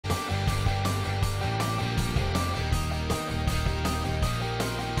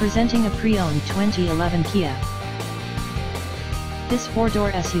Presenting a pre-owned 2011 Kia. This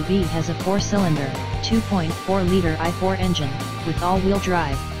 4-door SUV has a 4-cylinder, 2.4-liter i4 engine, with all-wheel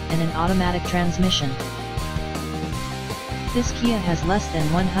drive, and an automatic transmission. This Kia has less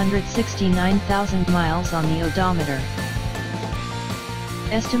than 169,000 miles on the odometer.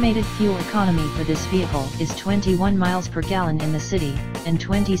 Estimated fuel economy for this vehicle is 21 miles per gallon in the city, and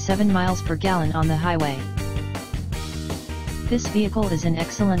 27 miles per gallon on the highway. This vehicle is in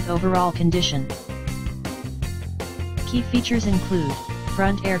excellent overall condition. Key features include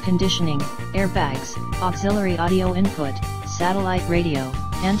front air conditioning, airbags, auxiliary audio input, satellite radio,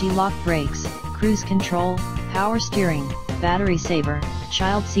 anti-lock brakes, cruise control, power steering, battery saver,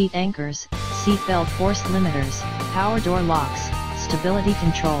 child seat anchors, seat belt force limiters, power door locks, stability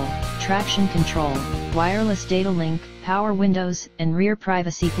control, traction control, wireless data link, power windows, and rear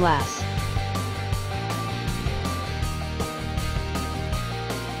privacy glass.